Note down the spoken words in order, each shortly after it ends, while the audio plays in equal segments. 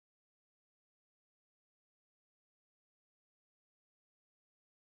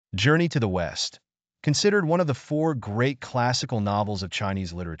Journey to the West, considered one of the four great classical novels of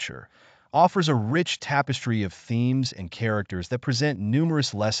Chinese literature, offers a rich tapestry of themes and characters that present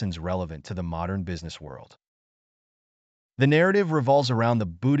numerous lessons relevant to the modern business world. The narrative revolves around the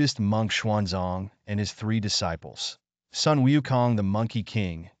Buddhist monk Xuanzang and his three disciples, Sun Wukong the Monkey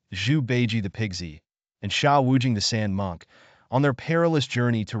King, Zhu Beiji the Pigzi, and Sha Wujing the Sand Monk, on their perilous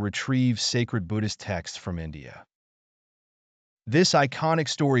journey to retrieve sacred Buddhist texts from India. This iconic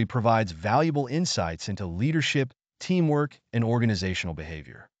story provides valuable insights into leadership, teamwork, and organizational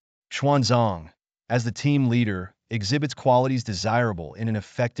behavior. Xuanzang, as the team leader, exhibits qualities desirable in an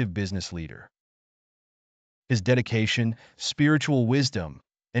effective business leader. His dedication, spiritual wisdom,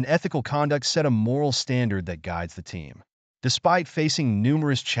 and ethical conduct set a moral standard that guides the team. Despite facing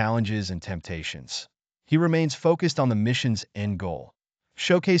numerous challenges and temptations, he remains focused on the mission's end goal,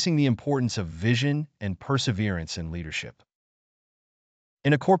 showcasing the importance of vision and perseverance in leadership.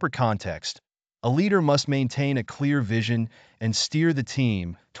 In a corporate context, a leader must maintain a clear vision and steer the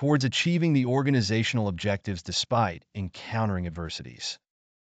team towards achieving the organizational objectives despite encountering adversities.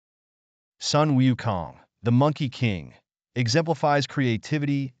 Sun Wukong, the Monkey King, exemplifies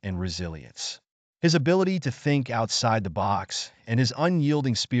creativity and resilience. His ability to think outside the box and his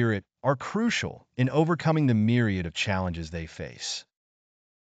unyielding spirit are crucial in overcoming the myriad of challenges they face.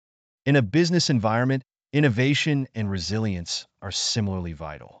 In a business environment, innovation and resilience are similarly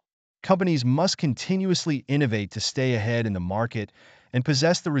vital. Companies must continuously innovate to stay ahead in the market and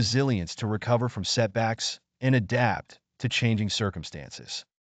possess the resilience to recover from setbacks and adapt to changing circumstances.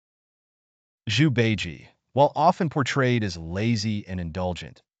 Zhu Beiji, while often portrayed as lazy and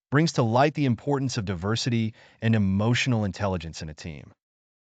indulgent, brings to light the importance of diversity and emotional intelligence in a team.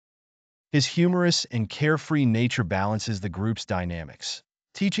 His humorous and carefree nature balances the group's dynamics,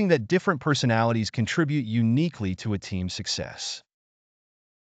 teaching that different personalities contribute uniquely to a team's success.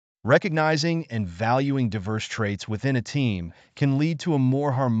 Recognizing and valuing diverse traits within a team can lead to a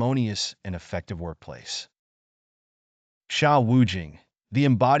more harmonious and effective workplace. Sha Wujing, the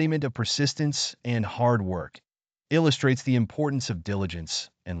embodiment of persistence and hard work, illustrates the importance of diligence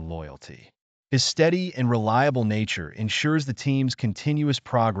and loyalty. His steady and reliable nature ensures the team's continuous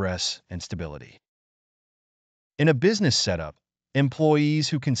progress and stability. In a business setup, employees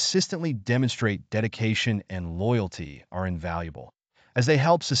who consistently demonstrate dedication and loyalty are invaluable, as they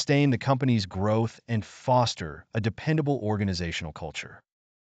help sustain the company's growth and foster a dependable organizational culture.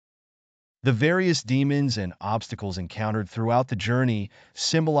 The various demons and obstacles encountered throughout the journey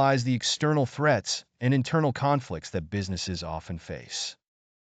symbolize the external threats and internal conflicts that businesses often face.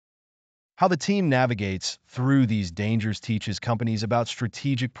 How the team navigates through these dangers teaches companies about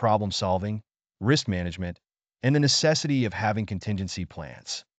strategic problem solving, risk management, and the necessity of having contingency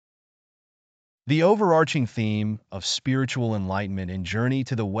plans. The overarching theme of spiritual enlightenment in Journey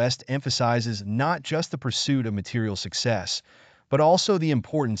to the West emphasizes not just the pursuit of material success, but also the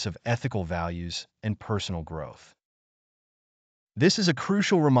importance of ethical values and personal growth. This is a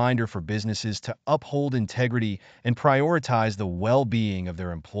crucial reminder for businesses to uphold integrity and prioritize the well-being of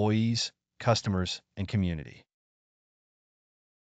their employees, customers, and community.